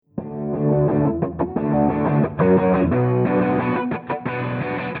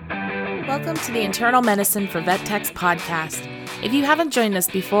to the Internal Medicine for Vet Techs podcast. If you haven't joined us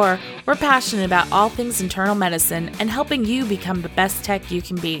before, we're passionate about all things internal medicine and helping you become the best tech you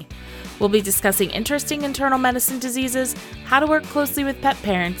can be. We'll be discussing interesting internal medicine diseases, how to work closely with pet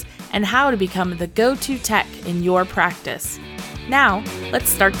parents, and how to become the go-to tech in your practice. Now, let's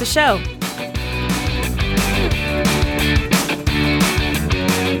start the show.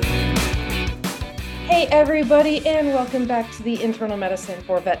 Hey everybody, and welcome back to the Internal Medicine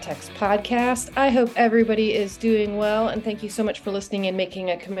for Vet Techs podcast. I hope everybody is doing well, and thank you so much for listening and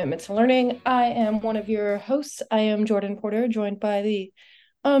making a commitment to learning. I am one of your hosts. I am Jordan Porter, joined by the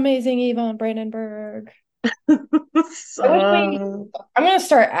amazing Yvonne Brandenburg. I'm going to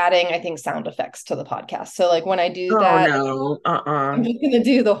start adding, I think, sound effects to the podcast. So, like, when I do that, I'm just going to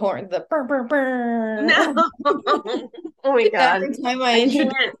do the horn, the burr, burr, burr. No. Oh my God. Every time I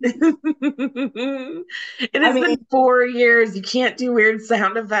introduce. It has been 4 years. You can't do weird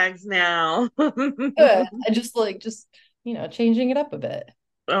sound effects now. Good. I just changing it up a bit.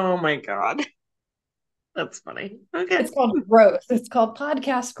 Oh my God. That's funny. Okay. It's called growth. It's called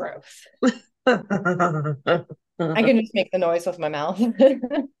podcast growth. I can just make the noise with my mouth.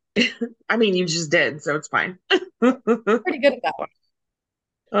 I mean, you just did, so it's fine. Pretty good at that one.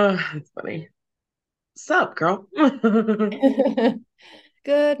 Oh, that's funny. What's up, girl?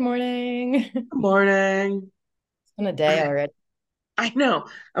 Good morning. Good morning. It's been a day already. I know.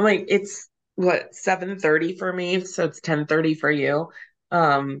 I'm like, it's what, 7:30 for me, so it's 10:30 for you.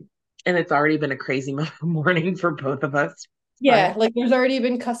 And it's already been a crazy morning for both of us. Yeah, like there's already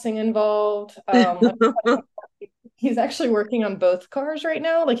been cussing involved. He's actually working on both cars right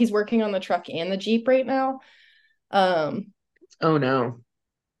now. Like he's working on the truck and the Jeep right now. Oh no.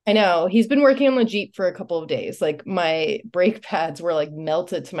 I know. He's been working on the Jeep for a couple of days. Like my brake pads were like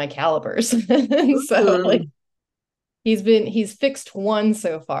melted to my calipers. So like he's fixed one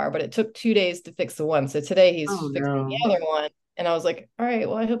so far, but it took 2 days to fix the one. So today he's fixing the other one. And I was like, all right,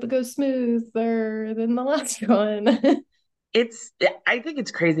 well, I hope it goes smoother than the last one. I think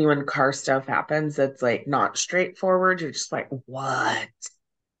it's crazy when car stuff happens. It's like not straightforward. You're just like, what?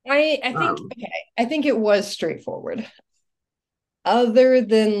 I think it was straightforward. Other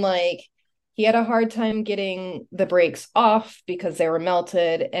than like he had a hard time getting the brakes off because they were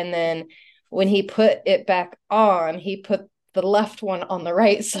melted. And then when he put it back on, he put the left one on the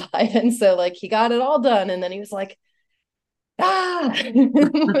right side. And so like he got it all done. And then he was like, ah.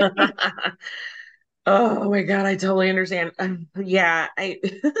 Oh my God, I totally understand. Yeah,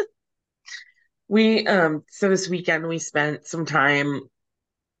 so this weekend we spent some time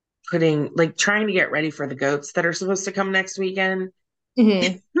trying to get ready for the goats that are supposed to come next weekend.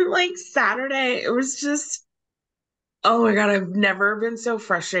 Mm-hmm. Like Saturday, it was just, oh my God, I've never been so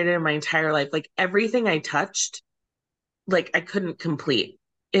frustrated in my entire life. Like everything I touched, like I couldn't complete.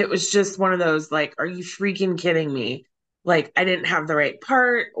 It was just one of those, like, are you freaking kidding me? Like I didn't have the right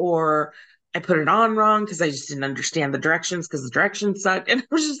part, or I put it on wrong because I just didn't understand the directions because the directions sucked. And it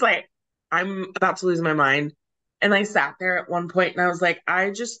was just like, I'm about to lose my mind. And I sat there at one point and I was like, I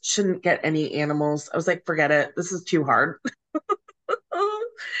just shouldn't get any animals. I was like, forget it. This is too hard.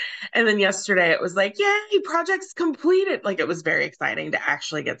 And then yesterday it was like, yay, project's completed. Like it was very exciting to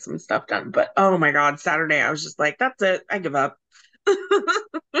actually get some stuff done. But oh my God, Saturday, I was just like, that's it. I give up. It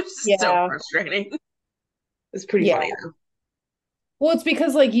was just so frustrating. It's pretty funny though. Well, it's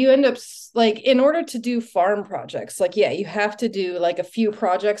because like you end up like in order to do farm projects, like, yeah, you have to do like a few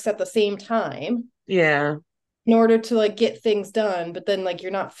projects at the same time. Yeah. In order to like get things done, but then like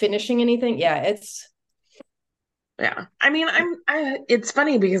you're not finishing anything. Yeah, I mean, it's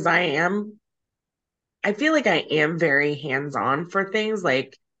funny because I feel like I am very hands-on for things.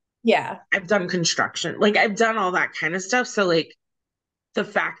 Like, yeah, I've done construction, like I've done all that kind of stuff. So like the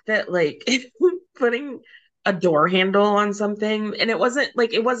fact that like putting a door handle on something, and it wasn't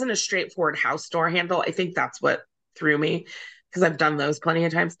a straightforward house door handle. I think that's what threw me because I've done those plenty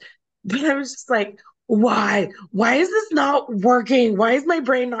of times. But I was just like, why is this not working? Why is my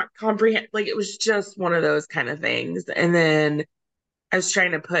brain not comprehend? Like it was just one of those kind of things. And then I was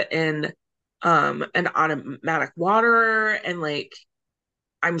trying to put in an automatic waterer, and like,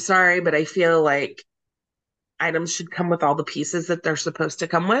 I'm sorry, but I feel like items should come with all the pieces that they're supposed to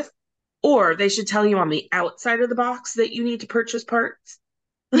come with, or they should tell you on the outside of the box that you need to purchase parts.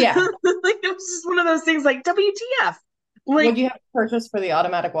 Yeah. Like it was just one of those things like WTF. Like, what do you have to purchase for the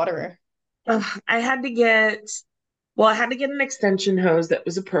automatic waterer? I had to get an extension hose that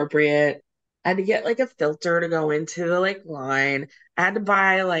was appropriate. I had to get like a filter to go into the like line. I had to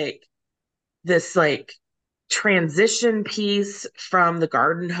buy like this like transition piece from the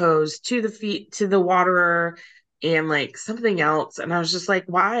garden hose to the waterer. and like something else. And I was just like,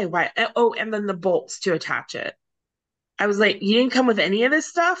 why? Why? Oh, and then the bolts to attach it. I was like, you didn't come with any of this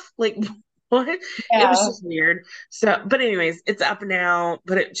stuff? Like, what? It was Yeah. just weird. So, but anyways, it's up now,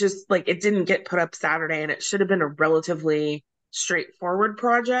 but it just like it didn't get put up Saturday and it should have been a relatively straightforward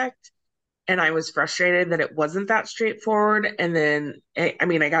project. And I was frustrated that it wasn't that straightforward. And then, I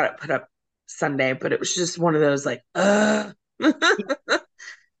mean, I got it put up Sunday, but it was just one of those like, ugh.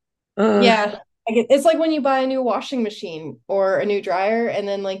 Yeah. It's like when you buy a new washing machine or a new dryer, and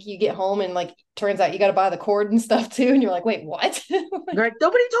then like you get home and like turns out you got to buy the cord and stuff too, and you're like, wait, what? They're like,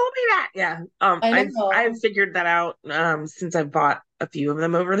 nobody told me that. Yeah. I I've know. figured that out since I've bought a few of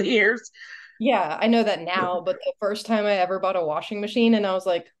them over the years. Yeah, I know that now, but the first time I ever bought a washing machine, and I was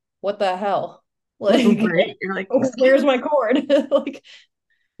like, what the hell? Like, Right? You're like, where's excuse my me. cord? Like,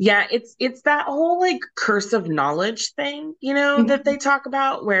 Yeah, it's that whole like curse of knowledge thing, that they talk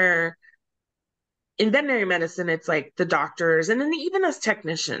about where in veterinary medicine, it's like the doctors and then even us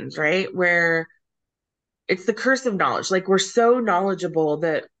technicians, right? Where it's the curse of knowledge. Like we're so knowledgeable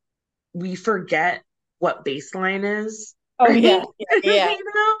that we forget what baseline is, oh right? yeah, yeah, yeah.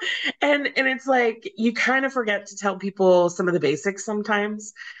 And it's like you kind of forget to tell people some of the basics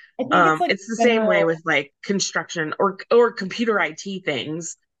sometimes. I think it's like It's the same way general. with like construction or computer IT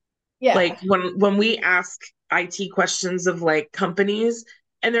things. Like Yeah, when we ask IT questions of like companies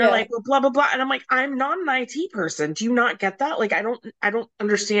and they're yeah. like, well, blah blah blah. And I'm like, I'm not an IT person. Do you not get that? Like I don't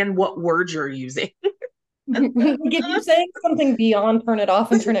understand what words you're using. Like if you're saying something beyond turn it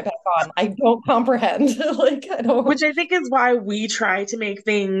off and turn it back on, I don't comprehend. Like I don't. Which I think is why we try to make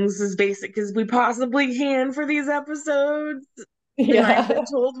things as basic as we possibly can for these episodes. And I've Yeah. been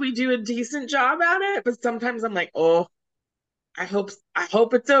told we do a decent job at it, but sometimes I'm like, oh, I hope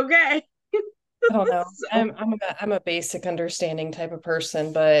it's okay. I don't know. So, I'm a basic understanding type of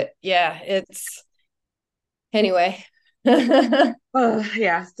person, but yeah, it's anyway.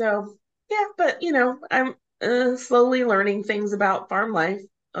 yeah. So yeah, but I'm slowly learning things about farm life.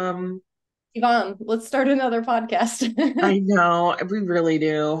 Um, Yvonne, let's start another podcast. I know we really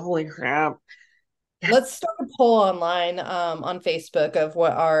do. Holy crap. Let's start a poll online on Facebook of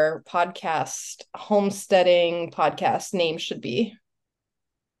what our podcast homesteading podcast name should be.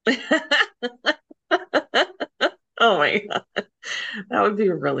 Oh my God. That would be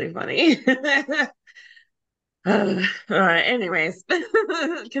really funny. All right, anyways, because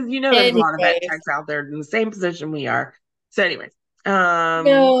there's a lot of vet Anyways, techs out there in the same position we are. So, anyways, um,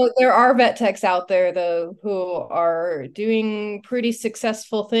 no, there are vet techs out there though who are doing pretty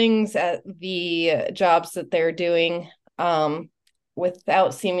successful things at the jobs that they're doing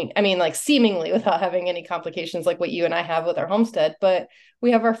without seeming, I mean, like seemingly without having any complications like what you and I have with our homestead. But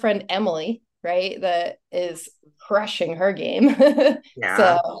we have our friend Emily, right, that is crushing her game.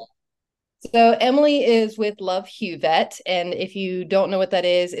 yeah. So Emily is with Love Huvet, and if you don't know what that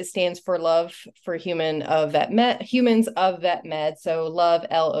is, it stands for Love for Human of Vet Med, Humans of Vet Med. So Love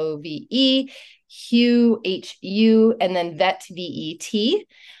LOVE, Hugh HU, and then Vet VET.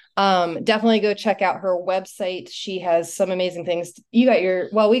 Definitely go check out her website. She has some amazing things. We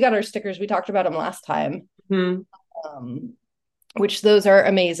got our stickers. We talked about them last time. Hmm. Um, which those are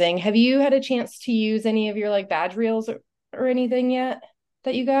amazing. Have you had a chance to use any of your like badge reels or anything yet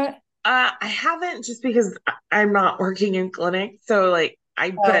that you got? I haven't just because I'm not working in clinic, so like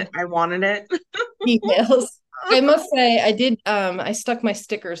but Oh, I wanted it. details. I must say I did I stuck my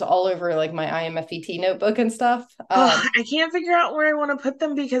stickers all over like my IMFET notebook and stuff. Oh, I can't figure out where I want to put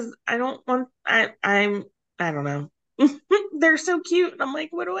them because I don't want I don't know. They're so cute. And I'm like,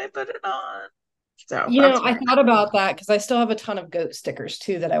 what do I put it on? So You that's know, I where thought about that because I still have a ton of goat stickers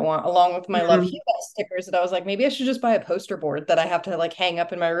too that I want, along with my Love I'm Hugo stickers that I was like, maybe I should just buy a poster board that I have to like hang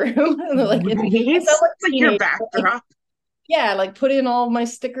up in my room. And like right. I sound It's like a like your teenager. Like, backdrop. yeah, like put in all of my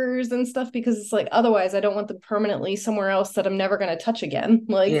stickers and stuff because it's like otherwise I don't want them permanently somewhere else that I'm never gonna touch again.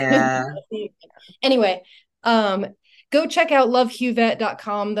 Like Yeah. anyway, um, go check out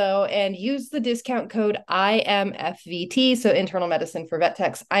lovehuvet.com though and use the discount code IMFVT, so internal medicine for vet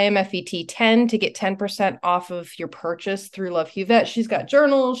techs, IMFVT10 to get 10% off of your purchase through Love Huvet. She's got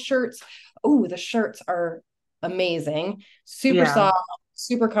journals, shirts. Oh, the shirts are amazing. Super Yeah. soft,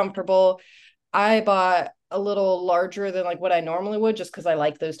 super comfortable. I bought a little larger than like what I normally would just because I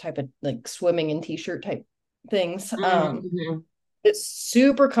like those type of like swimming and t-shirt type things. Mhm. It's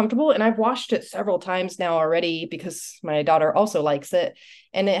super comfortable and I've washed it several times now already because my daughter also likes it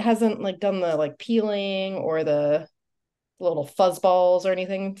and it hasn't like done the like peeling or the little fuzz balls or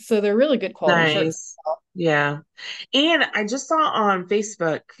anything. So they're really good quality shirts. Nice. Yeah. And I just saw on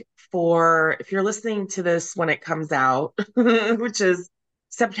Facebook for if you're listening to this when it comes out, which is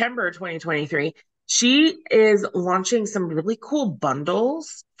September 2023, She is launching some really cool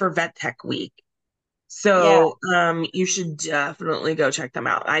bundles for Vet Tech Week. Yeah. So you should definitely go check them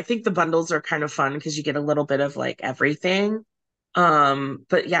out. I think the bundles are kind of fun because you get a little bit of like everything.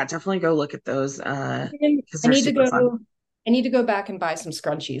 But yeah, definitely go look at those because I they're need to super fun. go. I need to go back and buy some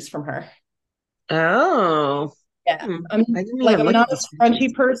scrunchies from her. Oh, Yeah, I didn't I'm even look not at the a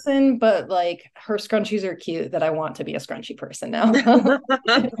scrunchy scrunchies. person, but like her scrunchies are cute that I want to be a scrunchy person now.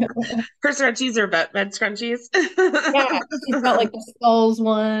 Her scrunchies are vet med scrunchies. Yeah, she's got like the skulls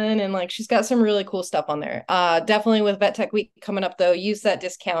one and like she's got some really cool stuff on there. Definitely with Vet Tech Week coming up though, use that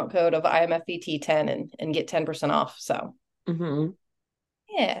discount code of IMFVT10 and get 10% off. So Hmm.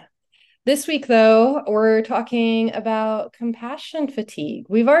 yeah. This week, though, we're talking about compassion fatigue.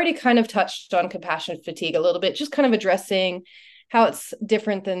 We've already kind of touched on compassion fatigue a little bit, just kind of addressing how it's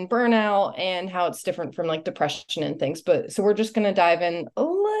different than burnout and how it's different from like depression and things. But so we're just going to dive in a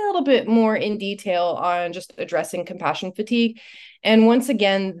little bit more in detail on just addressing compassion fatigue. And once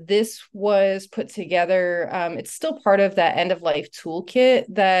again, this was put together. It's still part of that end of life toolkit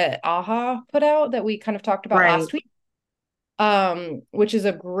that AHA put out that we kind of talked about Right. last week, which is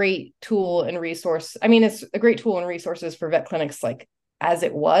a great tool and resource. I mean, it's a great tool and resources for vet clinics, like as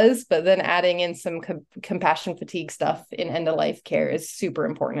it was, but then adding in some compassion fatigue stuff in end of life care is super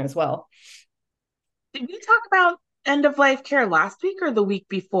important as well. Did we talk about end of life care last week or the week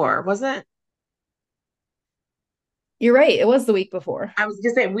before? Wasn't You're right. It was the week before. I was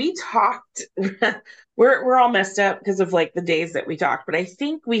gonna say we talked we're all messed up because of like the days that we talked, but I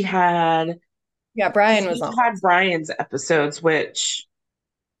think we had Yeah, Brian because was we on. had Brian's episodes, which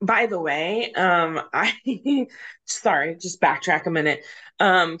by the way, I sorry, just backtrack a minute.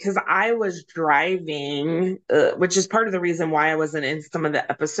 Because I was driving, which is part of the reason why I wasn't in some of the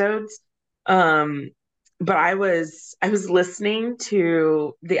episodes. Um, but I was listening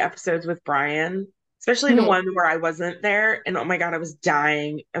to the episodes with Brian, especially the Mhm. one where I wasn't there, and oh my God, I was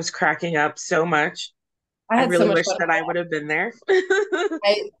dying. I was cracking up so much. I I had so really much wish fun. that I would have been there.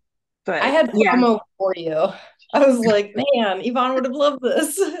 I I But had yeah, FOMO for you. I was like, man, Yvonne would have loved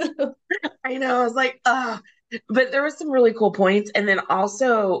this. I know. I was like, but there was some really cool points. And then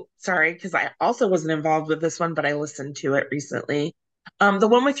also, sorry, because I also wasn't involved with this one, but I listened to it recently. The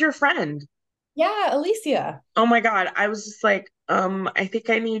one with your friend. Yeah, Alicia. Oh my God. I was just like, I think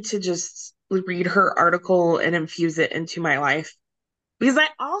I need to just read her article and infuse it into my life. Because I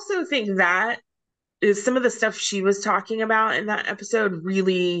also think that is some of the stuff she was talking about in that episode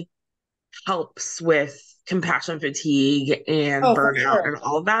really helps with compassion fatigue and Oh, for burnout sure. and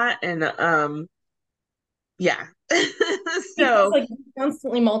all of that. And yeah. Because So like you're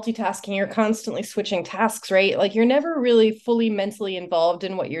constantly multitasking, you're constantly switching tasks, right? Like you're never really fully mentally involved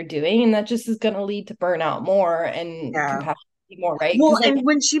in what you're doing, and that just is going to lead to burnout more and yeah. compassion more, right? Well, Because like and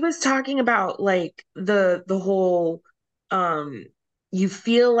when she was talking about like the whole um you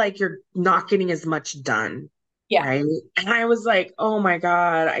feel like you're not getting as much done, yeah, right? And I was like, "Oh my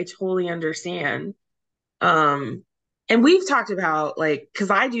God, I totally understand." Um and we've talked about like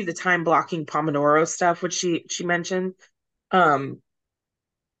because I do the time blocking Pomodoro stuff, which she mentioned. Um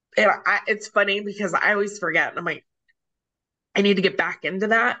it's funny because I always forget. And I'm like, I need to get back into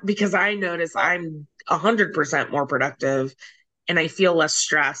that because I notice I'm 100% more productive and I feel less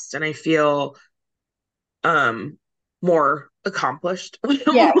stressed and I feel um more accomplished when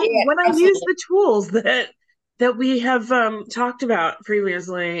yeah, I use absolutely. the tools that we have talked about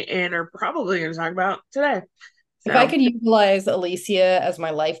previously and are probably going to talk about today. If I So, could utilize Alicia as my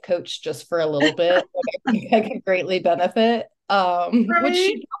life coach just for a little bit, like, I think I could greatly benefit. Which right?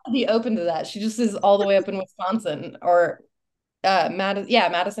 she'd probably be open to that. She just is all the way up in Wisconsin or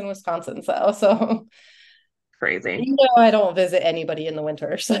Madison, Wisconsin. So Crazy. you know I don't visit anybody in the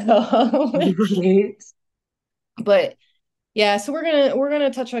winter. So Right? but yeah, so we're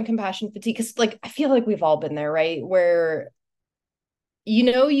gonna touch on compassion fatigue because like I feel like we've all been there, right? Where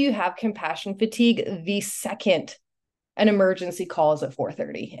you have compassion fatigue the second an emergency calls at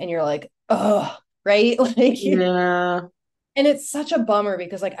 4:30 and you're like, oh, right? Like Yeah. and it's such a bummer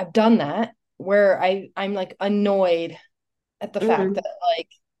because like I've done that where I'm like annoyed at the fact Mhm. that like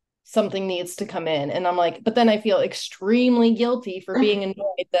something needs to come in and I'm like, but then I feel extremely guilty for being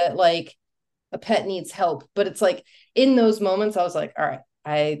annoyed that like a pet needs help. But it's like in those moments, I was like, all right,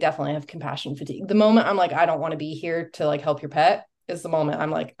 I definitely have compassion fatigue. The moment I'm like, I don't want to be here to like help your pet is the moment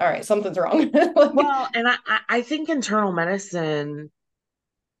I'm like, all right, something's wrong. Like, Well, and I think internal medicine,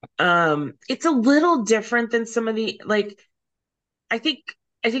 it's a little different than some of the like I think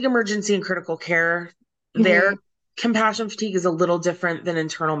I think emergency and critical care, their mhm. compassion fatigue is a little different than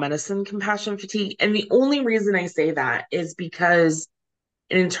internal medicine compassion fatigue. And the only reason I say that is because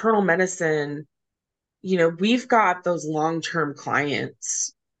in internal medicine, we've got those long-term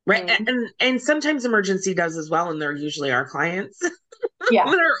clients, right? Mhm. And sometimes emergency does as well, and they're usually our clients. Yeah.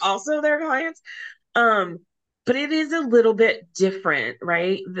 They're also their clients. Um, but it is a little bit different,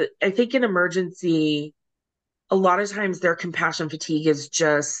 right? I think in emergency, a lot of times their compassion fatigue is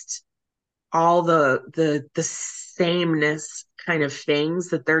just all the sameness kind of things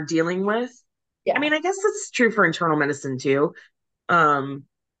that they're dealing with. I Yeah. mean, I guess that's true for internal medicine too. Um,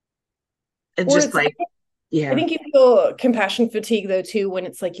 and Or just it's, like, I yeah, think you feel compassion fatigue though too when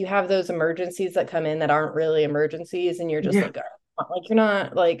it's like you have those emergencies that come in that aren't really emergencies, and you're just yeah, like, like you're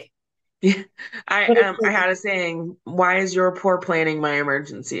not like, yeah. but it's I like, had a saying, why is your poor planning my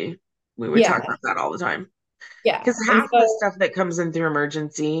emergency? We would talk yeah, about that all the time. yeah, Because and half of the so stuff that comes in through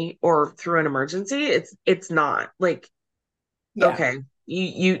emergency or through an emergency, it's not like, yeah, okay,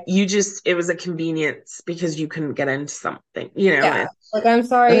 you just it was a convenience because you couldn't get into something, yeah. Like I'm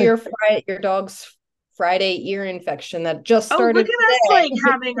sorry, your dog's Friday ear infection that just Oh, look started at us like today.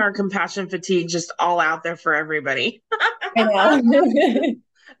 having our compassion fatigue just all out there for everybody. I know.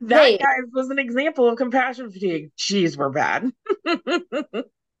 That, Hey, guys, was an example of compassion fatigue. Jeez, we're bad.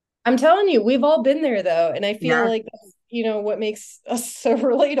 I'm telling you, we've all been there though, and I feel Yeah. like that's, what makes us so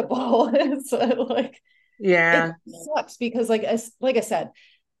relatable. It's like it Yeah. sucks because like I said,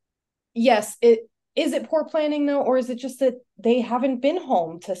 yes, it is it poor planning though, or is it just that they haven't been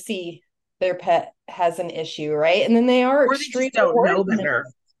home to see their pet has an issue, right? And then they are Or they just extremely don't worried. know better.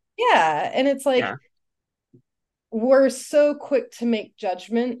 Yeah. And it's like Yeah. we're so quick to make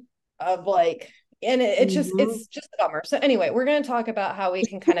judgment of like, and Hmm. it's just a bummer. So anyway, we're gonna talk about how we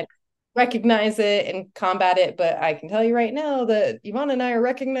can kind of recognize it and combat it, but I can tell you right now that Yvonne and I are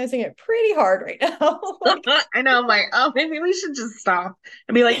recognizing it pretty hard right now. Like, I know. I'm like, oh, maybe we should just stop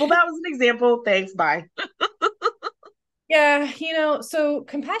and be like, well, that was an example. Thanks. Bye. yeah, so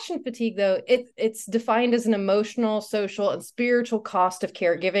compassion fatigue though, it's defined as an emotional, social, and spiritual cost of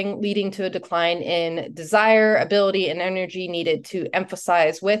caregiving, leading to a decline in desire, ability, and energy needed to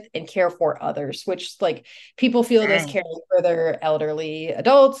emphasize with and care for others, which like people feel this Dang. caring for their elderly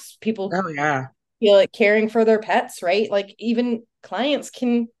adults, people Oh, yeah. feel it caring for their pets, right? Like even clients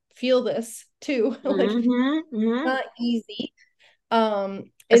can feel this too. Like Hmm. Hmm. not easy.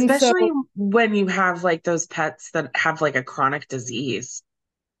 And so Especially when you have like those pets that have like a chronic disease,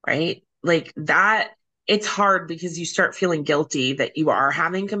 right? Like that, it's hard because you start feeling guilty that you are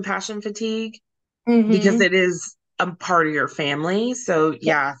having compassion fatigue because mhm. it is a part of your family. So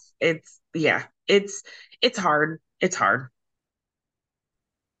yeah, it's hard. It's hard.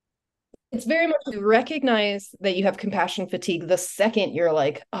 It's very much you recognize that you have compassion fatigue the second you're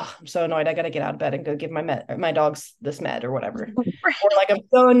like, oh, I'm so annoyed. I got to get out of bed and go give my dogs this med or whatever. Or Right. like, I'm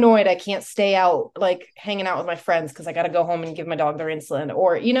so annoyed. I can't stay out, like hanging out with my friends because I got to go home and give my dog their insulin.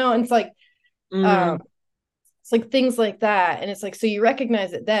 Or, and um, Mm, it's like things like that. And it's like, so you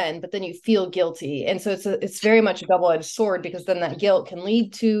recognize it then, but then you feel guilty. And so it's very much a double-edged sword because then that guilt can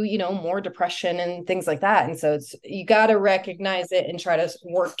lead to, more depression and things like that. And so you got to recognize it and try to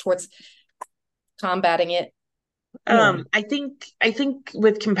work towards combating it. I think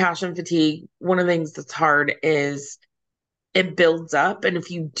with compassion fatigue, one of the things that's hard is it builds up, and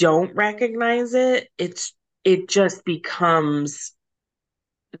if you don't recognize it, it just becomes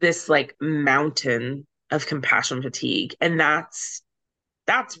this like mountain of compassion fatigue, and that's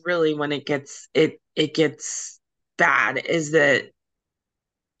really when it gets bad, is that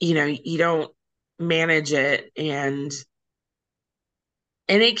you don't manage it, and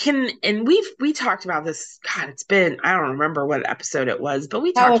it can, and we talked about this. God, it's been, I don't remember what episode it was, but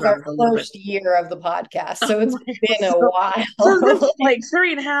we That talked was about our it a little bit. first year of the podcast, Oh so it's my God. been a So this while. is like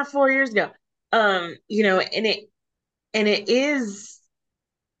 3.5, 4 years ago. And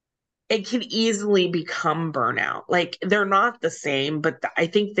it can easily become burnout. Like they're not the same, but I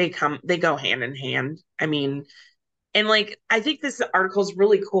think they go hand in hand. I mean, and like I think this article is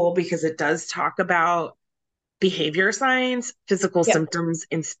really cool because it does talk about behavior signs, physical Yep. symptoms,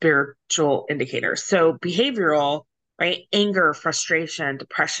 and spiritual indicators. So behavioral, right? Anger, frustration,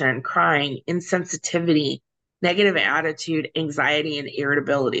 depression, crying, insensitivity, negative attitude, anxiety, and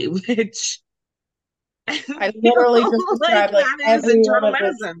irritability, which I I literally feel just like described like that is every one internal of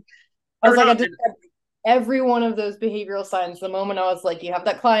those. medicine. I Or was like, I not. described every one of those behavioral signs. The moment I was like, you have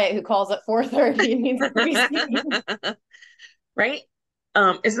that client who calls at 4:30 and needs to be seen. Right?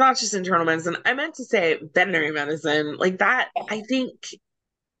 It's not just internal medicine. I meant to say veterinary medicine, like that. I think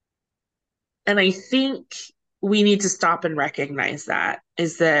we need to stop and recognize that,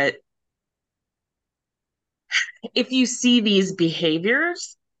 is that if you see these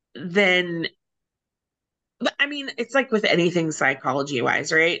behaviors, then But I mean, it's like with anything psychology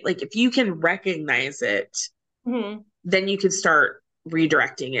wise, right? Like if you can recognize it, Mhm. then you could start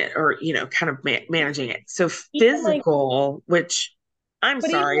redirecting it or, kind of managing it. So Even like, physical, which I'm but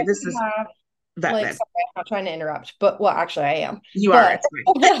even sorry, if this you is have vet like, med. sorry, I'm not trying to interrupt, but well, actually, I am. You are, But it's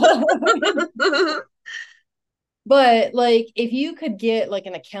fine. but like, if you could get like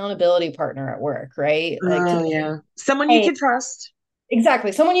an accountability partner at work, right? Like to Oh, yeah. Someone you hey, can trust.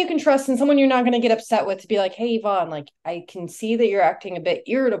 exactly. Someone you can trust and someone you're not going to get upset with to be like, hey, Yvonne, like, I can see that you're acting a bit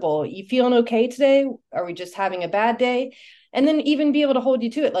irritable. You feeling okay today? Are we just having a bad day? And then even be able to hold you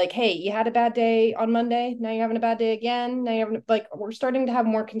to it. Like, hey, you had a bad day on Monday. Now you're having a bad day again. Now you're having, like, we're starting to have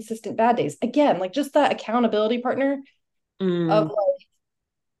more consistent bad days. Again, like just that accountability partner of Mm, like,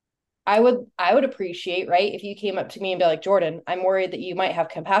 I would appreciate, right, if you came up to me and be like, Jordan, I'm worried that you might have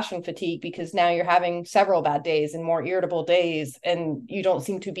compassion fatigue because now you're having several bad days and more irritable days and you don't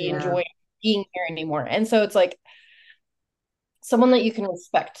seem to be yeah. enjoying being here anymore. And so it's like someone that you can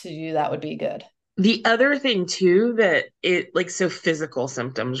respect to do that would be good. The other thing too that it like so physical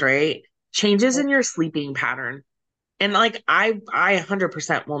symptoms, right? Changes in your sleeping pattern. And like I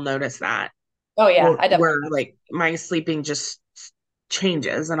 100% will notice that Oh yeah, I definitely where like my sleeping just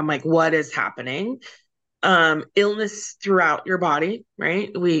changes and I'm like, what is happening? Illness throughout your body, right?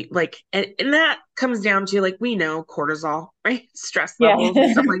 We like and that comes down to like we know cortisol, right? Stress yeah. levels and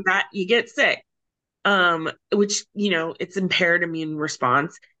stuff like that, you get sick. Which, it's impaired immune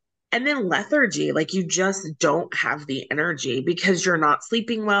response. And then lethargy, like you just don't have the energy because you're not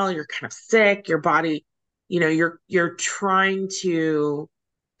sleeping well, you're kind of sick, your body, you're trying to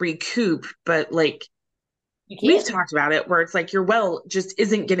recoup, but like You we've can't. talked about it where it's like your well just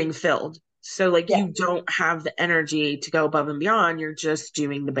isn't getting filled. So like Yeah. you don't have the energy to go above and beyond, you're just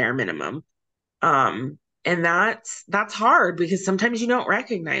doing the bare minimum. And that's hard because sometimes you don't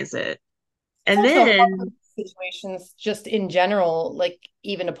recognize it. It's And also hard then situations just in general, like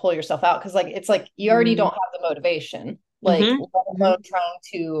even to pull yourself out, because like it's like you already don't mm, have the motivation, like mhm, let mhm. alone trying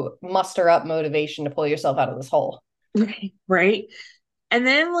to muster up motivation to pull yourself out of this hole. Right. And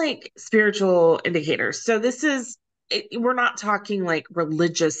then like spiritual indicators. So this is we're not talking like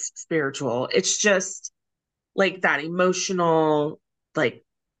religious spiritual. It's just like that emotional like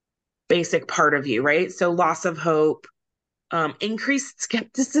basic part of you, right? So loss of hope, increased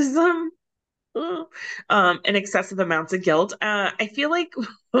skepticism, and excessive amounts of guilt. I feel like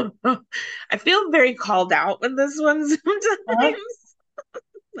I feel very called out with this one Huh? sometimes.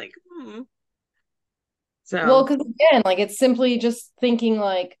 Like, Well, so because again, like it's simply just thinking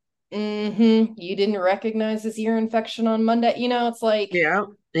like, you didn't recognize this ear infection on Monday. It's yeah,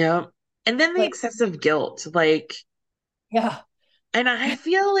 yeah. And then the like, excessive guilt, like, yeah. and I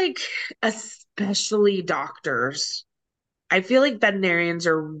feel like especially doctors, I feel like veterinarians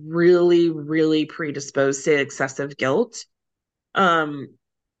are really, really predisposed to excessive guilt. Um,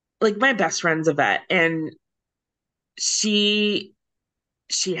 like my best friend's a vet, and she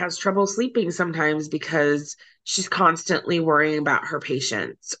she has trouble sleeping sometimes because she's constantly worrying about her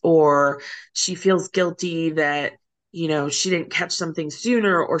patients, or she feels guilty that she didn't catch something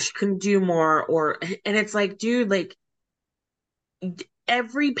sooner or she couldn't do more, or and it's like, dude, like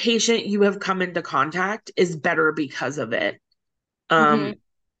every patient you have come into contact is better because of it. Hmm. um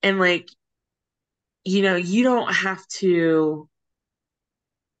and like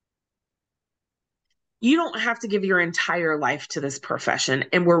you don't have to give your entire life to this profession,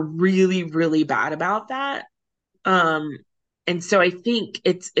 and we're really, really bad about that. Um, and so I think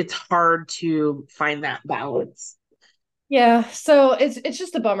it's hard to find that balance. Yeah, so it's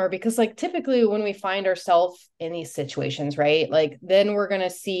just a bummer because like typically when we find ourselves in these situations, right? Like then we're going to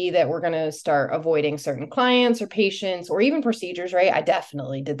see that we're going to start avoiding certain clients or patients or even procedures, right? I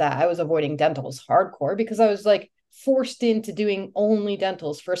definitely did that. I was avoiding dentals hardcore because I was like forced into doing only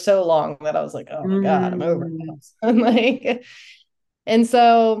dentals for so long that I was like, "Oh my God, I'm over Mm, this." I'm like, and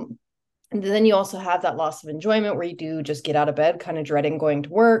so and then you also have that loss of enjoyment where you do just get out of bed, kind of dreading going to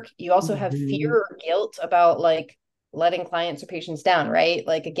work. You also have fear mhm. or guilt about like letting clients or patients down, right?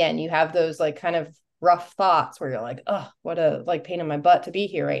 Like again, you have those like kind of rough thoughts where you're like, oh, what a like pain in my butt to be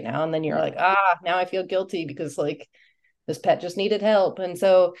here right now. And then you're like, now I feel guilty because like this pet just needed help. And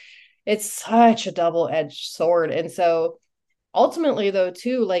so it's such a double-edged sword. And so ultimately though,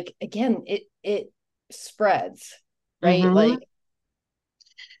 too, like again, it spreads, right? Like Mhm.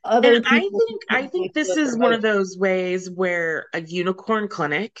 And other I people think I think feel this it is the one of most. those ways where a unicorn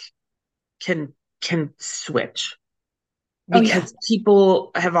clinic can switch Oh yeah. because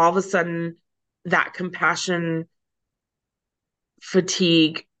people have all of a sudden that compassion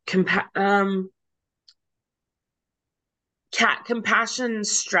fatigue cat compassion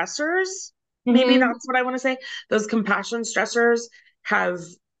stressors. maybe Mm-hmm. that's what I want to say. Those compassion stressors have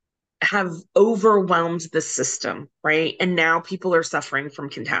have overwhelmed the system, right? And now people are suffering from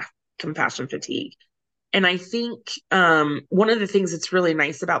compassion fatigue. And I think one of the things that's really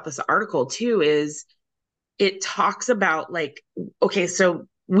nice about this article too is it talks about like, okay, so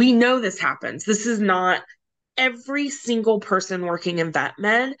we know this happens. This is not every single person working in vet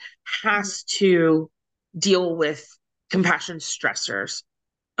med has to deal with compassion stressors.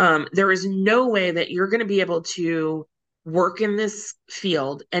 There is no way that you're going to be able to work in this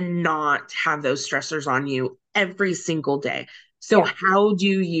field and not have those stressors on you every single day. So, Yeah. how do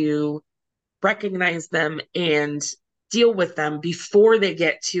you recognize them and deal with them before they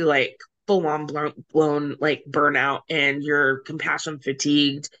get to like full on blown like burnout and you're compassion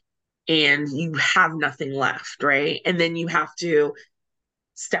fatigued and you have nothing left, right? And then you have to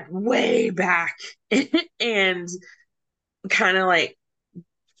step way back and kind of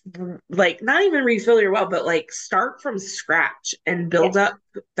like not even refill your well, but like start from scratch and Yeah. build up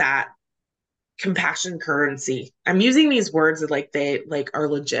that compassion currency. I'm using these words that like they like are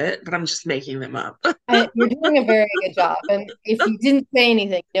legit, but I'm just making them up. You're doing a very good job. And if you didn't say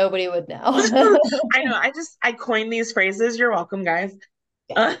anything, nobody would know. I know. I coined these phrases. You're welcome, guys.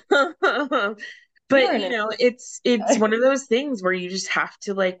 Yeah. You're But an it's one of those things where you just have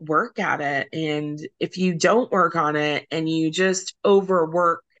to like work at it. And if you don't work on it and you just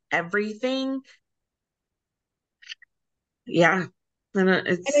overwork everything, yeah, then And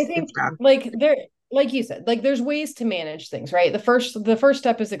I it's think bad. like you said, like there's ways to manage things, right? The first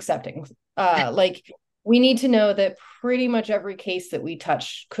step is accepting. Like we need to know that pretty much every case that we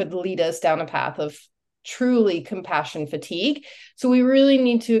touch could lead us down a path of truly compassion fatigue. So we really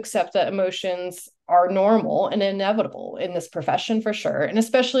need to accept that emotions are normal and inevitable in this profession for sure. And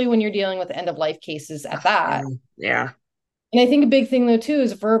especially when you're dealing with end of life cases at that. Yeah, yeah, And I think a big thing though too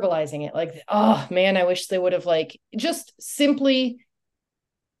is verbalizing it. Like, oh man, I wish they would have like just simply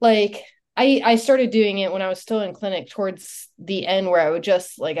like I started doing it when I was still in clinic towards the end where I would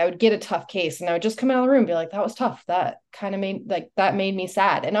just like I would get a tough case and I would just come out of the room and be like, that was tough. That kind of made like that made me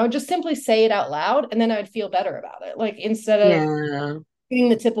sad. And I would just simply say it out loud and then I would feel better about it. Like instead of yeah. doing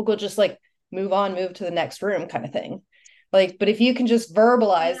the typical just like move on, move to the next room kind of thing. Like, but if you can just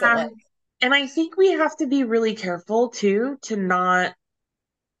verbalize it Yeah. like And I think we have to be really careful too to not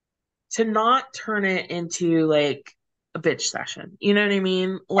turn it into like a bitch session. You know what I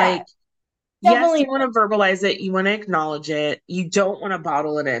mean? yeah, Like, yes, definitely you want to verbalize it, you want to acknowledge it. You don't want to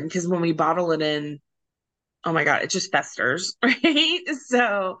bottle it in because when we bottle it in, oh my God, it just festers, right?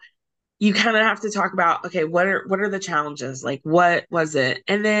 So you kind of have to talk about, okay, what are the challenges? Like what was it?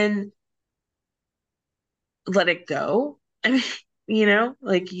 And then let it go. I mean,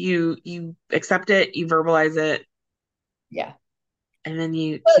 like you accept it, you verbalize it, yeah. and then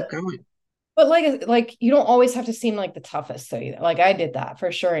you keep But going. But like you don't always have to seem like the toughest so either. Like I did that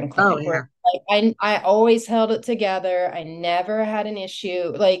for sure in Oh clinic yeah. where like I always held it together. I never had an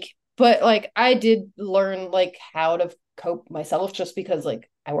issue. Like, but like I did learn like how to cope myself just because like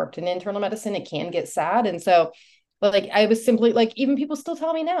I worked in internal medicine, it can get sad. And so like I was simply like even people still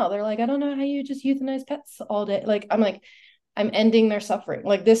tell me now, they're like, I don't know how you just euthanize pets all day. Like I'm like, I'm ending their suffering.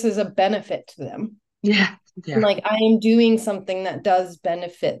 Like this is a benefit to them. Yeah. And Yeah. like I am doing something that does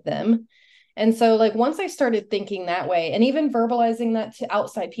benefit them. And so, like, once I started thinking that way and even verbalizing that to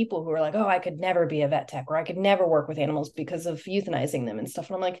outside people who are like, oh, I could never be a vet tech or I could never work with animals because of euthanizing them and stuff.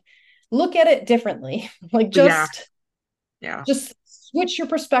 And I'm like, look at it differently. Like, Yeah. just, Yeah. just switch your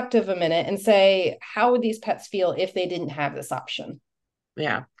perspective a minute and say, how would these pets feel if they didn't have this option?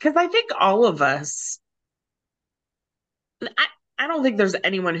 Yeah. Because I think all of us, I, I don't think there's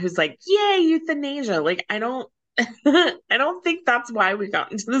anyone who's like, yay, euthanasia. Like, I don't, I don't think that's why we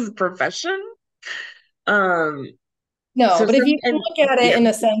got into this profession. Um, No, so but if some, you can and look at it yeah. in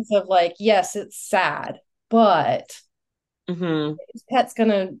a sense of like, yes, it's sad, but Hmm. this pet's going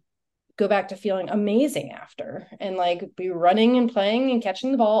to go back to feeling amazing after and like be running and playing and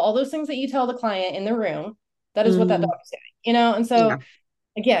catching the ball, all those things that you tell the client in the room. That is what that dog Hmm. is doing. And Yeah. so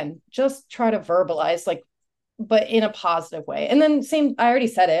again, just try to verbalize like, but in a positive way. And then same, I already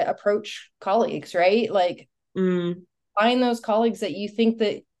said it, approach colleagues, right? Like Mm. find those colleagues that you think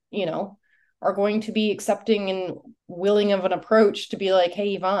that, you know, are going to be accepting and willing of an approach to be like,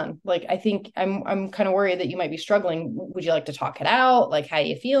 hey, Yvonne, like I think I'm kind of worried that you might be struggling. Would you like to talk it out? Like, how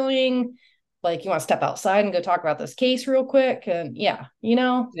you feeling? Like, you want to step outside and go talk about this case real quick? And yeah.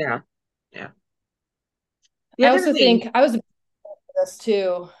 Yeah. Yeah. The I other also thing, think I was this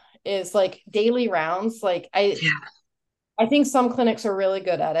too is like daily rounds. Like yeah. I think some clinics are really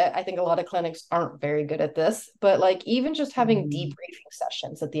good at it. I think a lot of clinics aren't very good at this, but like even just having Mm. debriefing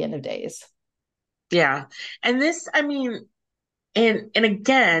sessions at the end of days. Yeah. And this, I mean, and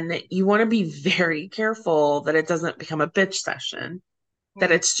again, you want to be very careful that it doesn't become a bitch session,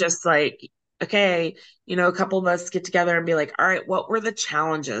 that Mm. it's just like, okay, a couple of us get together and be like, all right, what were the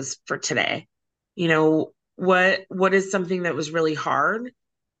challenges for today? What is something that was really hard?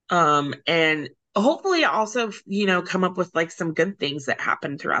 And hopefully also, come up with like some good things that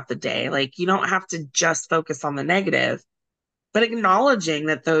happened throughout the day. Like you don't have to just focus on the negative, but acknowledging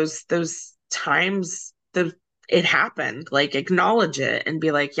that those times it happened, like acknowledge it and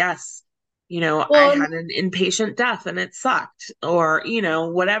be like, yes, I Well, had an inpatient death and it sucked, or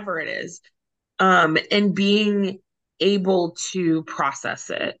whatever it is. And being able to process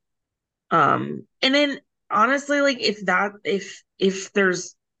it. And then honestly, like if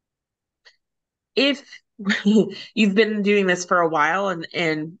there's if you've been doing this for a while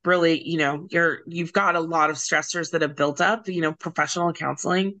and really, you've got a lot of stressors that have built up, professional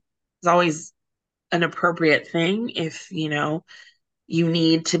counseling is always an appropriate thing if, you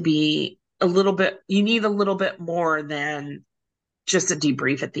need to be you need a little bit more than just a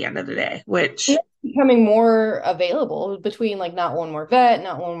debrief at the end of the day, and which it's becoming more available between like not one more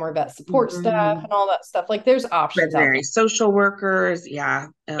vet support staff mhm, and all that stuff. Like there's options out there. veterinary social workers, yeah.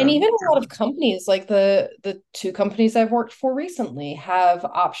 And even a lot of companies, like the two companies I've worked for recently, have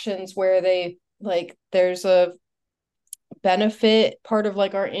options where they like there's a benefit part of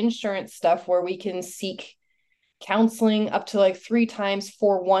like our insurance stuff where we can seek counseling up to like 3 times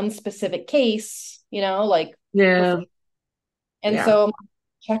for one specific case, like for Yeah, free. And yeah, so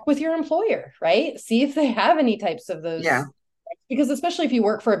check with your employer, right? See if they have any types of yeah. those. Because especially if you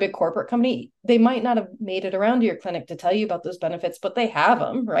work for a big corporate company, they might not have made it around to your clinic to tell you about those benefits, but they have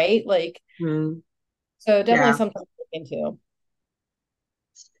them, right? Like, Mm, so definitely yeah. something to look into.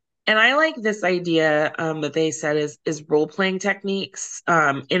 And I like this idea that they said is role playing techniques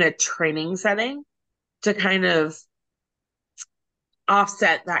in a training setting to kind of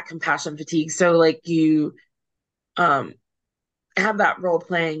offset that compassion fatigue. So like you um have that role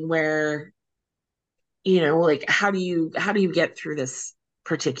playing where, like how do you get through this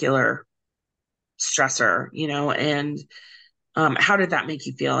particular stressor, and how did that make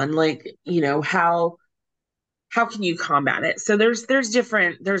you feel? And like, how can you combat it? So there's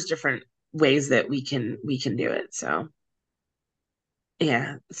different ways that we can do it. So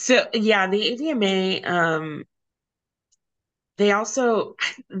yeah. So yeah, the AVMA, they also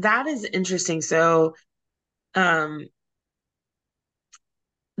that is interesting. So um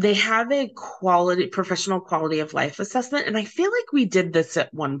they have a professional quality of life assessment. And I feel like we did this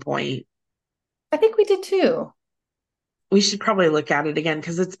at one point. I think we did too. We should probably look at it again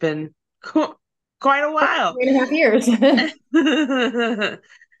because it's been quite a while. 3.5 years.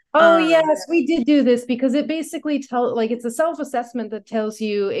 Oh um, yes, we did do this because it basically like it's a self-assessment that tells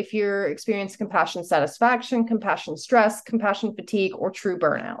you if you're experiencing compassion satisfaction, compassion stress, compassion fatigue, or true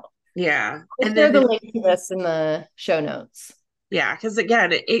burnout. yeah. We'll And share then the link to this in the show notes. yeah, because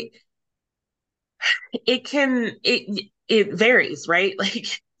again, it varies, right? Like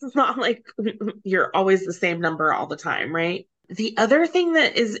it's not like you're always the same number all the time, right? The other thing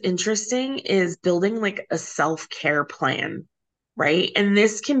that is interesting is building like a self-care plan, right? And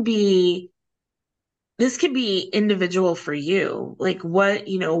this can be individual for you. Like what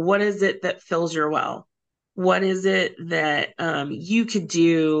is it that fills your well? What is it that you could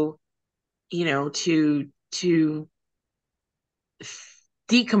do, to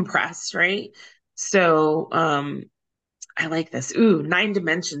decompress, right? So I like this. Ooh, 9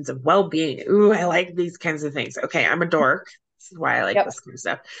 dimensions of well-being. Ooh, I like these kinds of things. Okay, I'm a dork. This is why I like Yep. this kind of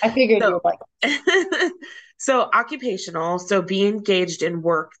stuff. I figured you So, would like so occupational. So be engaged in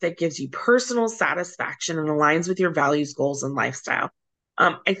work that gives you personal satisfaction and aligns with your values, goals, and lifestyle.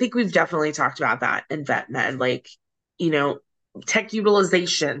 I think we've definitely talked about that in vet med, like, you know, tech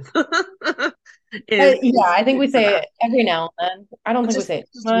utilization Yeah, is I think we good for say that. it every now and then. I don't think we Just say it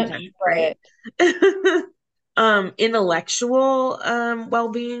too just a few much, times, right? but Intellectual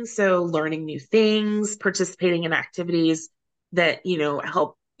well-being, so learning new things, participating in activities that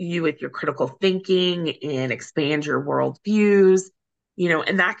help you with your critical thinking and expand your world views,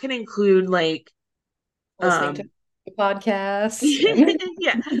 and that can include like listening to um podcasts.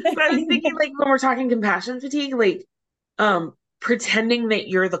 yeah, but I was thinking like when we're talking compassion fatigue, like pretending that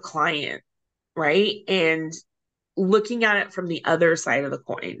you're the client, right? And looking at it from the other side of the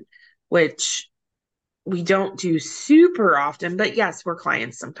coin, which we don't do super often, but yes, we're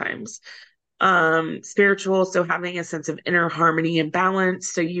clients sometimes. Spiritual, so having a sense of inner harmony and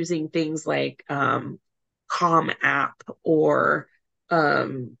balance. So using things like Calm app, or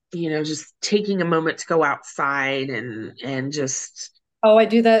just taking a moment to go outside and just Oh, I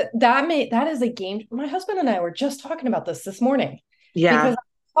do that. That is a game. My husband and I were just talking about this morning because Yeah.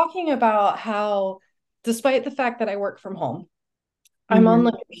 I'm talking about how, despite the fact that I work from home, I'm on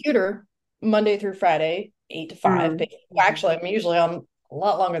the Hmm. computer Monday through Friday, 8 to 5. Hmm. But actually, I'm usually on a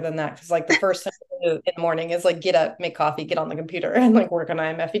lot longer than that because like the first thing I do in the morning is like get up, make coffee, get on the computer, and like work on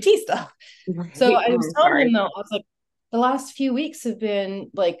IMFET stuff. So Right. I was Oh, telling him sorry. though, I was like, the last few weeks have been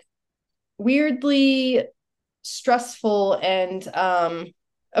like weirdly stressful and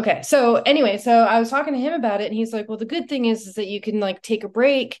okay, so anyway, so I was talking to him about it and he's like, well, the good thing is that you can like take a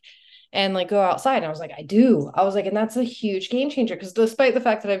break and like go outside. And I was like, I was like, and that's a huge game changer because despite the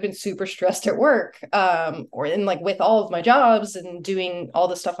fact that I've been super stressed at work, or in like with all of my jobs and doing all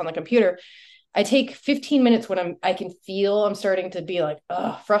this stuff on the computer, I take 15 minutes when I can feel I'm starting to be like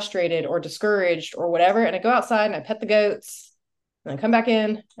frustrated or discouraged or whatever, and I go outside and I pet the goats and I come back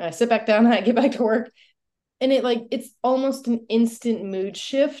in and I sit back down and I get back to work, and it like it's almost an instant mood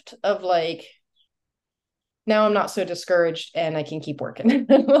shift of like now I'm not so discouraged and I can keep working.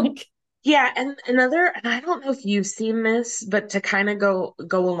 Like, Yeah, and and I don't know if you've seen this, but to kind of go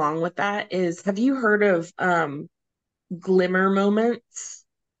along with that is, have you heard of glimmer moments?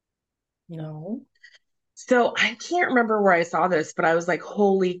 no. So I can't remember where I saw this, but I was like,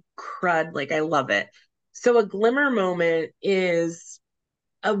 holy crud, like I love it. So a glimmer moment is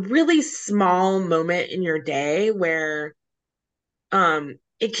a really small moment in your day where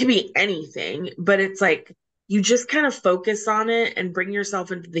it can be anything, but it's like you just kind of focus on it and bring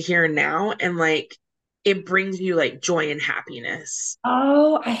yourself into the here and now, and like it brings you like joy and happiness.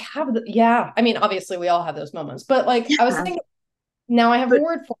 Oh, I have yeah. I mean, obviously we all have those moments, but like I was Yeah. thinking now I have a But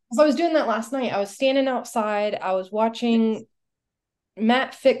word for it because I was doing that last night. I was standing outside, I was watching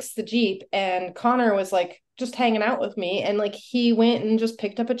Matt fix the Jeep, and Connor was like just hanging out with me, and like he went and just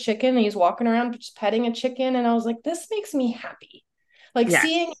picked up a chicken and he's walking around just petting a chicken, and I was like, this makes me happy. Like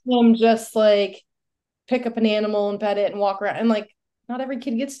seeing yes. him just like pick up an animal and pet it and walk around, and like not every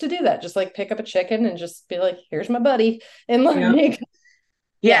kid gets to do that. Just like pick up a chicken and just be like, here's my buddy. And Yeah. like,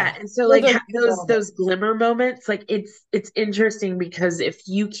 Yeah, yeah, and so those like are good those moments. glimmer moments, like it's interesting because if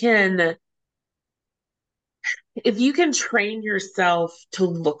you can train yourself to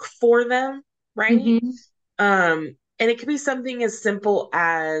look for them, right? Mm-hmm. And it could be something as simple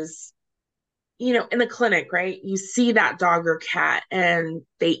as, in the clinic, right? You see that dog or cat and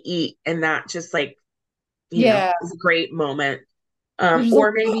they eat, and that just like, Yeah. is a great moment. You're just like,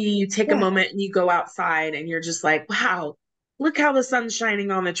 Or maybe you take a yeah. moment and you go outside and you're just like, wow, look how the sun's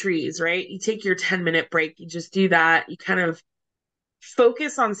shining on the trees, right? You take your 10-minute break, you just do that. You kind of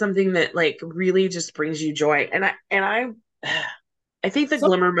focus on something that like really just brings you joy. I think the So,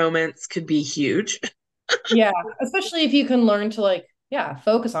 glimmer moments could be huge. yeah, especially if you can learn to like, yeah,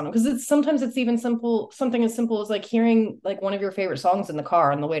 focus on them. Because it's sometimes it's even simple, something as simple as like hearing like one of your favorite songs in the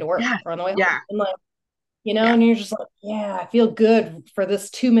car on the way to work Yeah. or on the way home. Yeah. And like, Yeah. and you're just like, yeah, I feel good for this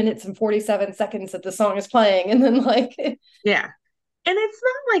 2 minutes and 47 seconds that the song is playing. And then like, Yeah. And it's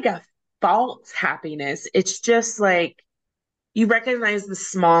not like a false happiness. It's just like you recognize the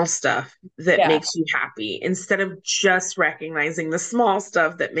small stuff that yeah, makes you happy instead of just recognizing the small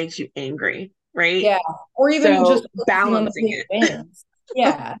stuff that makes you angry, right? yeah. Or even just So focusing on the balancing big it. wins.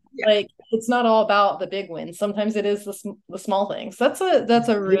 Yeah. Yeah. Like it's not all about the big wins. Sometimes it is the small things. That's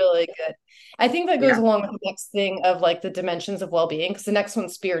a really good. I think that goes Yeah. along with the next thing of like the dimensions of well-being because the next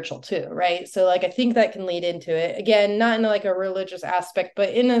one's spiritual too, right? So like I think that can lead into it. Again, not in like a religious aspect, but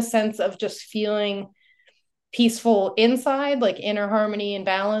in a sense of just feeling peaceful inside, like inner harmony and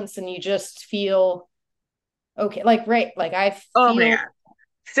balance, and you just feel okay. Like right, like I Oh my feel God.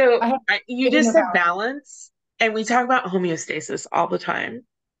 So I have you good in just the said balance. balance, and we talk about homeostasis all the time.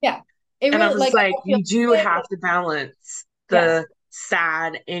 Yeah. It And I really was like like, I feel you do sick. have to balance Yeah. the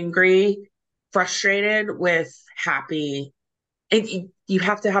sad, angry, frustrated with happy. And you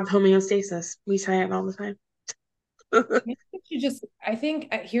have to have homeostasis. We say it all the time. I think I think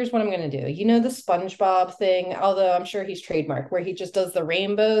here's what I'm going to do. You know, the SpongeBob thing, although I'm sure he's trademarked, where he just does the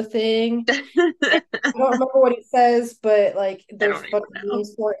rainbow thing. I I don't remember what he says, but like there's don't a even bunch of know.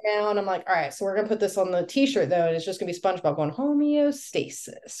 memes for it now. And I'm like, all right, so we're going to put this on the t-shirt though. And it's just going to be SpongeBob going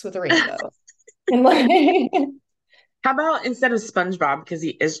homeostasis with a rainbow. And like, How about instead of SpongeBob, because he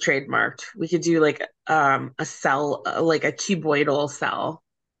is trademarked, we could do like a cell, like a cuboidal cell.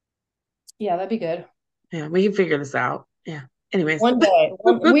 yeah, that'd be good. Yeah, we can figure this out. Yeah. Anyways. One day,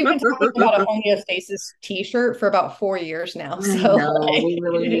 we've been talking about a homeostasis t-shirt for about 4 years now. I So know we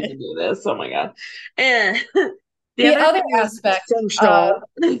really need like to do this. Oh my God. And the the other other thing is aspect of social.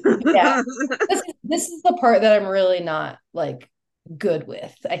 yeah, this is the part that I'm really not like good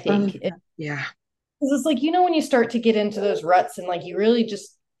with, I think. Yeah. 'Cause it's like, when you start to get into those ruts and like you really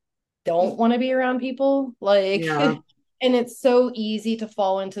just don't want to be around people, like, Yeah. and it's so easy to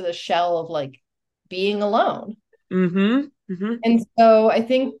fall into the shell of like being alone. Mm-hmm. Mm-hmm. And so I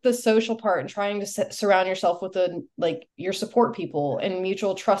think the social part and trying to surround yourself with like your support people and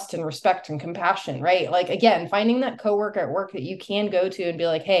mutual trust and respect and compassion, right? Like again, finding that coworker at work that you can go to and be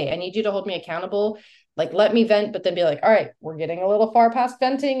like, hey, I need you to hold me accountable. Like let me vent, but then be like, all right, we're getting a little far past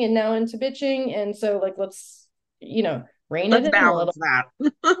venting and now into bitching. And so like rein it Let's in a little. balance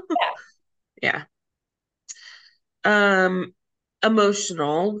that. Yeah. Yeah. Um,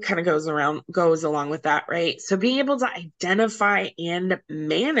 Emotional kind of goes along with that, right? So being able to identify and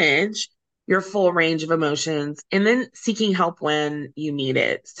manage your full range of emotions and then seeking help when you need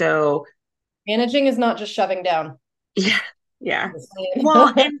it. So Managing is not just shoving down. yeah, yeah.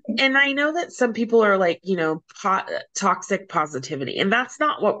 Well, and I know that some people are like, toxic positivity, and that's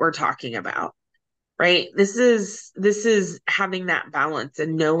not what we're talking about, right? This is having that balance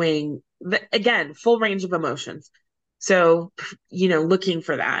and knowing that, again, full range of emotions. So, looking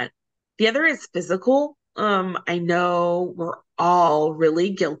for that. The other is physical. I know we're all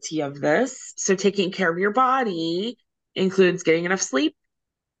really guilty of this. So taking care of your body includes getting enough sleep,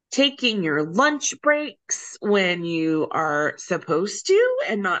 taking your lunch breaks when you are supposed to,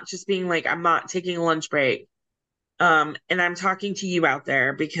 and not just being like, I'm not taking a lunch break. And I'm talking to you out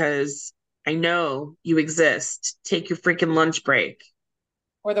there because I know you exist. Take your freaking lunch break.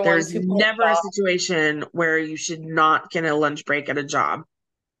 Or the There's ones who pull never a situation where you should not get a lunch break at a job.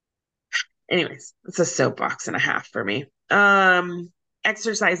 Anyways, it's a soapbox and a half for me.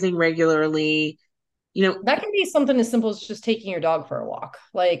 Exercising regularly, you know. that can be something as simple as just taking your dog for a walk.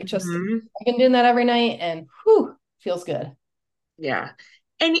 Like just Mhm. I've been doing that every night and whew, feels good. Yeah.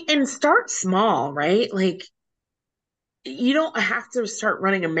 And start small, right? Like you don't have to start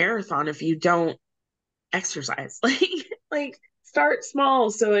running a marathon if you don't exercise. Like start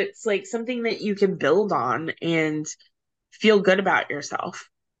small so it's like something that you can build on and feel good about yourself.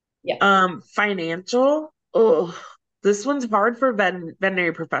 Yeah. Financial. Oh, this one's hard for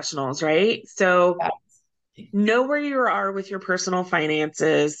veterinary professionals, right? So Yeah. know where you are with your personal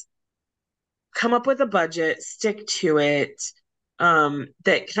finances, come up with a budget, stick to it.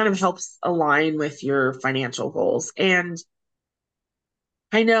 That kind of helps align with your financial goals. And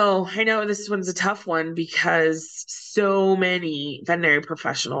I know this one's a tough one because so many veterinary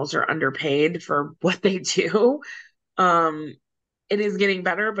professionals are underpaid for what they do. Um, it is getting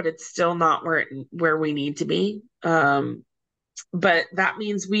better, but it's still not where we need to be. But that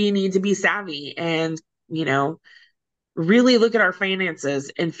means we need to be savvy and, you know, really look at our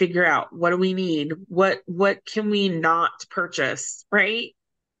finances and figure out what do we need? What can we not purchase, right?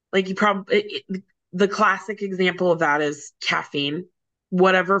 Like you probably the classic example of that is caffeine,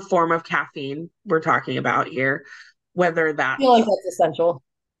 whatever form of caffeine we're talking about here, whether I feel like that's that's essential.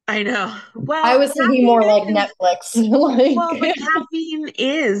 I know. I Well, was thinking caffeine more like is Netflix. well, but Like caffeine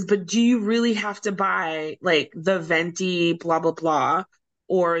is, but do you really have to buy like the venti blah blah blah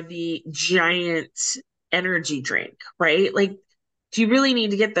or the giant energy drink, right? Like, do you really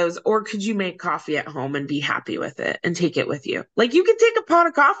need to get those, or could you make coffee at home and be happy with it and take it with you? Like, you could take a pot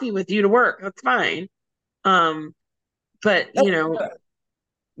of coffee with you to work. That's fine. Um, but I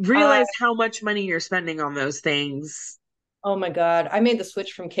realize how much money you're spending on those things. oh my God. I made the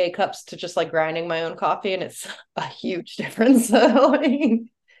switch from K cups to just like grinding my own coffee and it's a huge difference. So like,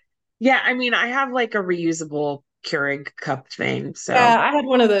 Yeah, I mean, I have like a reusable Keurig cup thing, so yeah, I had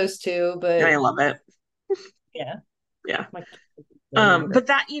one of those too, I but love it. yeah, Yeah. my way younger. But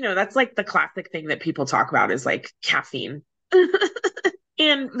that, that's like the classic thing that people talk about is like caffeine.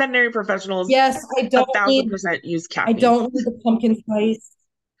 And veterinary professionals Yes, 1,000% use I caffeine. don't need the pumpkin spice.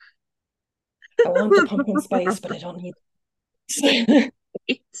 I want the pumpkin spice, but I don't need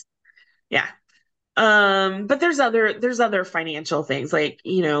Yeah. But there's other financial things like,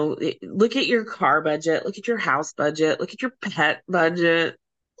 look at your car budget, look at your house budget, look at your pet budget,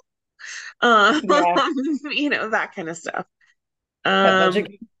 um, yeah, that kind of stuff. pet Um,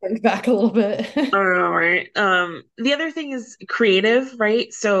 budget brings back a little bit. I don't know, right? The other thing is creative,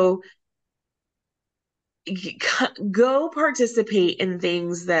 right? So go participate in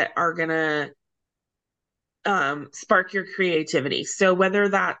things that are gonna spark your creativity. So whether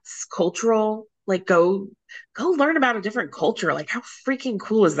that's cultural, like go learn about a different culture. Like how freaking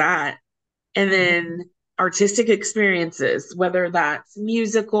cool is that? And Mhm. then artistic experiences, whether that's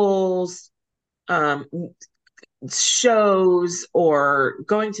musicals, um, shows, or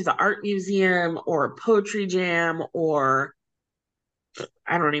going to the art museum or a poetry jam, or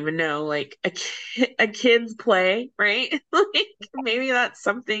I don't even know, like a kid's play, right? Like maybe that's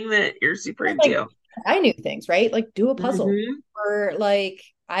something that you're super Like into. try new things, right? Like do a puzzle, Hmm. or like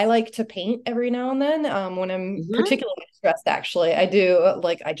I like to paint every now and then. When I'm Hmm. particularly stressed, actually, I do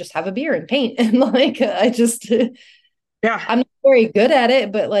like I just have a beer and paint, and like I just Yeah. I'm not very good at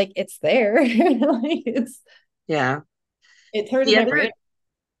it, but like it's there. Like Yeah. it turns The my other brain.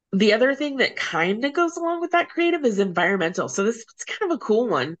 the other thing that kind of goes along with that creative is environmental. So this is kind of a cool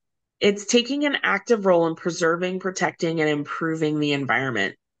one. It's taking an active role in preserving, protecting, and improving the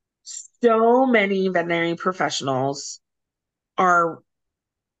environment. So many veterinary professionals are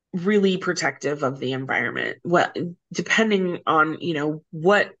really protective of the environment. Well, depending on,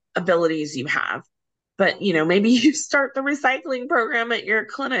 what abilities you have. But, maybe you start the recycling program at your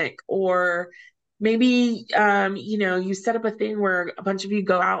clinic, or maybe you set up a thing where a bunch of you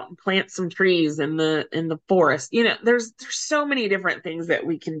go out and plant some trees in the forest. There's so many different things that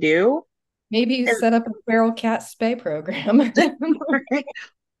we can do. Maybe you set up a feral cat spay program. And,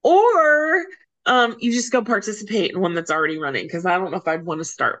 or you just go participate in one that's already running, because I don't know if I'd want to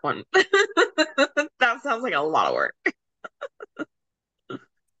start one. That sounds like a lot of work.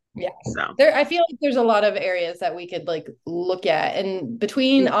 Yeah. So There, I feel like there's a lot of areas that we could like look at. And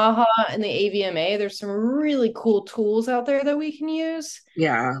between AHA and the AVMA, there's some really cool tools out there that we can use.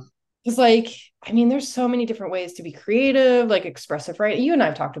 yeah. It's like, I mean, there's so many different ways to be creative, like expressive writing. You and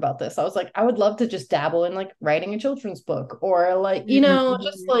I've talked about this. I was like, I would love to just dabble in like writing a children's book, or like, just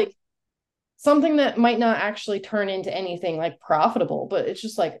Mhm. like something that might not actually turn into anything like profitable, but it's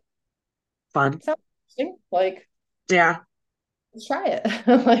just like, Fun. sounds interesting. Like, Yeah. let's try it.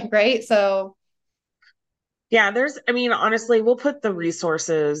 Like, right. So Yeah, I mean, honestly, we'll put the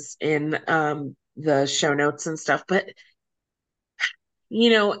resources in the show notes and stuff, but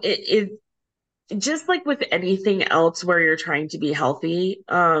it just like with anything else where you're trying to be healthy,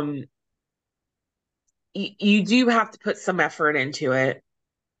 you do have to put some effort into it.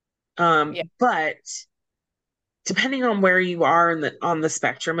 yeah. But depending on where you are on the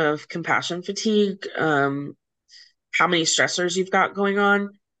spectrum of compassion fatigue, how many stressors you've got going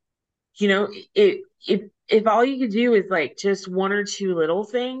on, if all you could do is like just one or two little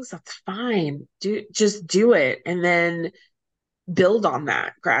things, that's fine. Just do it, and then build on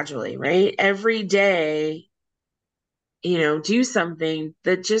that gradually, right? Every day, do something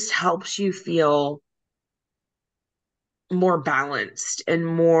that just helps you feel more balanced and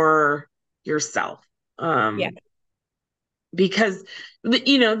more yourself. Yeah. Because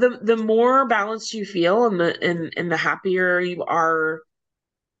the more balanced you feel, and the happier you are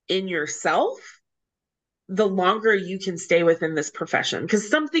in yourself, the longer you can stay within this profession, because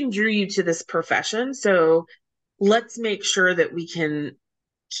something drew you to this profession. So let's make sure that we can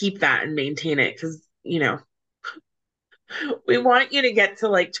keep that and maintain it, because we want you to get to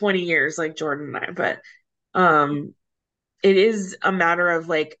like 20 years like Jordan and I, but um it is a matter of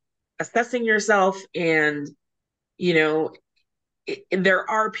like assessing yourself, and you know there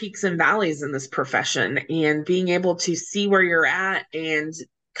are peaks and valleys in this profession, and being able to see where you're at and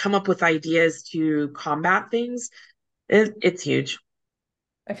come up with ideas to combat things, it's huge.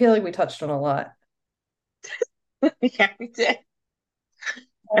 I feel like we touched on a lot. Yeah, we did.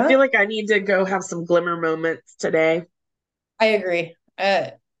 I Yeah. feel like I need to go have some glimmer moments today. I agree.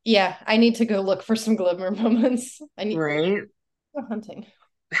 Yeah, I need to go look for some glimmer moments. I need Right? go hunting.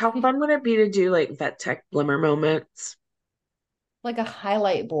 How fun would it be to do like vet tech glimmer moments? Like a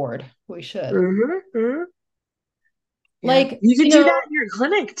highlight board. We should. Hmm. Yeah. Like, You could do that in your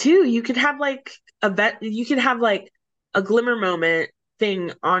clinic too. You could have like a glimmer moment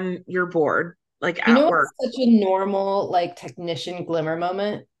thing on your board, like you know at what's work. such a normal like technician glimmer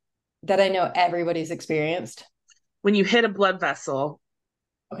moment that I know everybody's experienced? When you hit a blood vessel.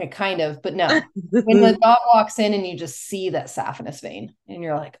 Okay, kind of, but no. When the dog walks in and you just see that saphenous vein and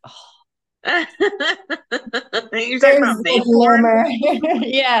you're like, oh, You're talking there's about the vein porn? glimmer.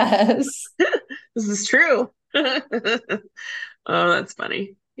 Yes. This is true. Oh, that's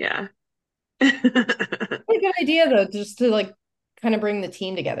funny. Yeah. A good idea though, just to like kind of bring the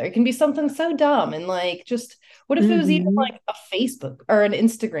team together. It can be something so dumb and like just what if it was even Hmm. like a Facebook or an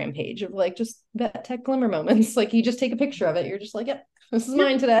Instagram page of like just vet tech glimmer moments? Like you just take a picture of it. You're just like, yep, this is Yeah.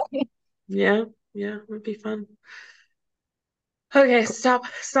 mine today. Yeah. Yeah. Would be fun. Okay, Cool.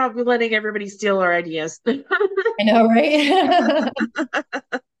 stop letting everybody steal our ideas. I know, right?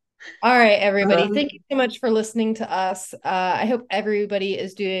 All right, everybody. Um, Thank you so much for listening to us. I hope everybody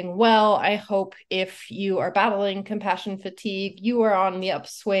is doing well. I hope if you are battling compassion fatigue, you are on the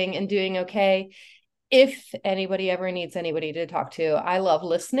upswing and doing okay. If anybody ever needs anybody to talk to, I love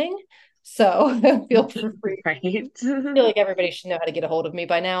listening. So feel free. right. I feel like everybody should know how to get a hold of me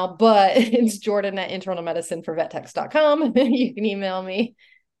by now, but it's Jordan at internalmedicineforvettex.com. You can email me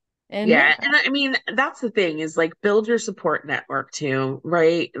And Yeah. And I mean, that's the thing is like build your support network too,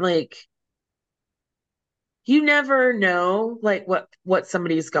 right? Like you never know like what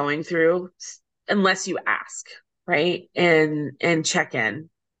somebody's going through unless you ask, right? And check in.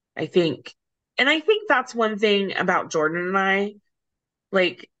 I think and I think that's one thing about Jordan and I.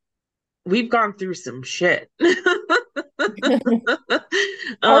 Like we've gone through some shit.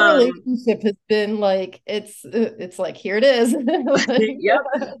 our um relationship has been like it's like here it is. Like, yep.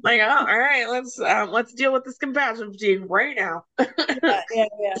 Like, oh, all right, let's deal with this compassion fatigue right now.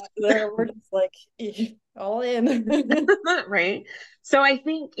 yeah. We're just like all in. Right. So I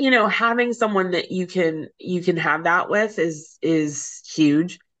think, having someone that you can have that with is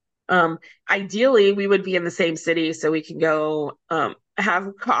huge. Ideally we would be in the same city so we can go have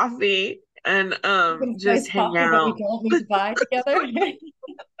coffee and just Nice hang coffee that we out. don't need to buy together.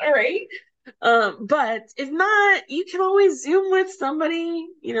 All right. But if not, you can always Zoom with somebody.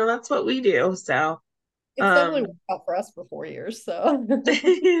 That's what we do. So, It's definitely worked out for us for 4 years. So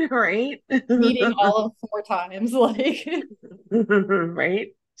right. meeting all of 4 times, like, Right.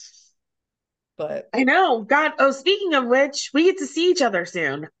 but I know. God. Oh, speaking of which, we get to see each other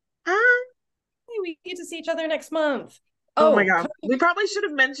soon. Huh? hey, we get to see each other next month. Oh my Oh, God. We probably should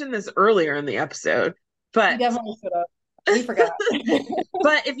have mentioned this earlier in the episode, we but definitely should have. We forgot.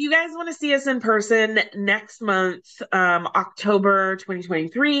 but if you guys want to see us in person next month, October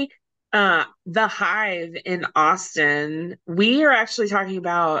 2023, the Hive in Austin, we are actually talking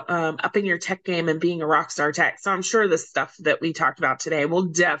about upping your tech game and being a rock star tech. So I'm sure the stuff that we talked about today will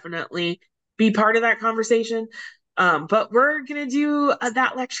definitely be part of that conversation. But we're gonna do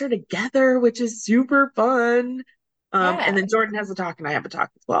that lecture together, which is super fun. And Yeah. then Jordan has a talk and I have a talk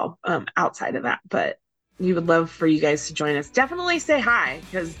as well, outside of that. But we would love for you guys to join us. Definitely say hi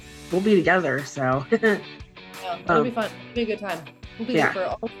because we'll be together. So Yeah, it'll be fun. It'll be a good time. We'll be here for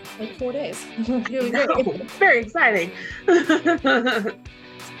all, like 4 days. It'll be great. Very exciting.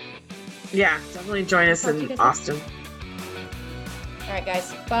 Yeah, definitely join us in Austin. All right,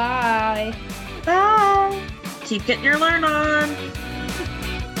 guys. Bye. Bye. Keep getting your learn on.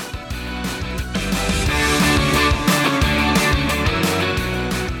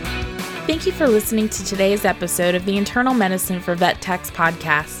 Thank you for listening to today's episode of the Internal Medicine for Vet Techs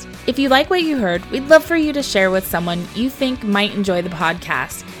podcast. If you like what you heard, we'd love for you to share with someone you think might enjoy the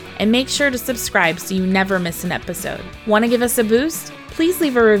podcast, and make sure to subscribe so you never miss an episode. Want to give us a boost? Please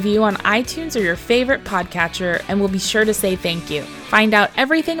leave a review on iTunes or your favorite podcatcher, and we'll be sure to say thank you. Find out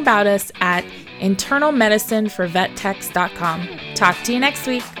everything about us at internalmedicineforvettechs.com. Talk to you next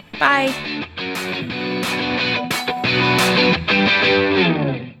week. Bye.